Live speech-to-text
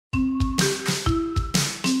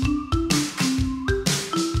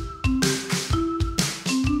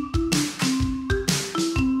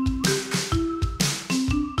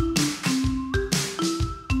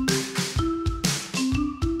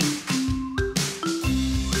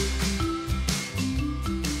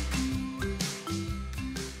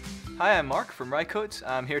Hi, I'm Mark from Rycote.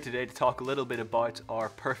 I'm here today to talk a little bit about our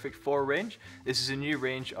Perfect 4 range. This is a new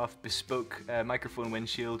range of bespoke microphone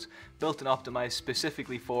windshields built and optimized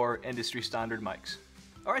specifically for industry standard mics.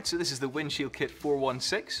 Alright, so this is the Windshield Kit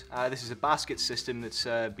 416. This is a basket system that's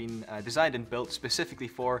been designed and built specifically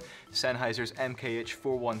for Sennheiser's MKH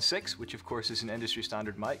 416, which of course is an industry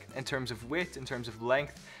standard mic. In terms of weight, in terms of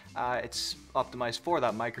length, it's optimized for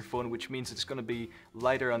that microphone, which means it's going to be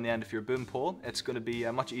lighter on the end of your boom pole. It's going to be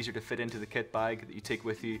much easier to fit into the kit bag that you take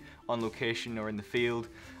with you on location or in the field.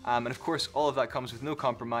 And of course, all of that comes with no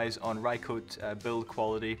compromise on Rycote build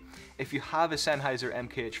quality. If you have a Sennheiser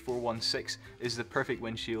MKH 416, this is the perfect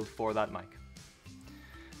windshield for that mic.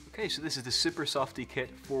 Okay, so this is the Super-Softie Kit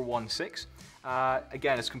 416.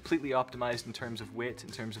 Again, it's completely optimized in terms of weight, in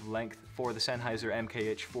terms of length for the Sennheiser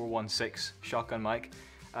MKH 416 shotgun mic.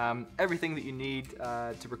 Everything that you need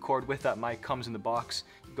to record with that mic comes in the box.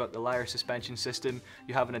 You've got the lyre suspension system.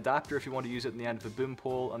 You have an adapter if you want to use it on the end of a boom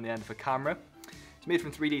pole, on the end of a camera. It's made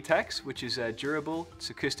from 3D Tex, which is durable, it's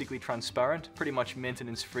acoustically transparent, pretty much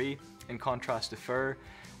maintenance free in contrast to fur.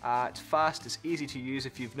 It's fast, it's easy to use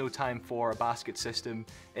if you've no time for a basket system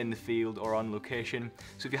in the field or on location.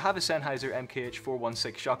 So if you have a Sennheiser MKH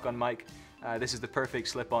 416 shotgun mic, this is the perfect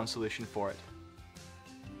slip-on solution for it.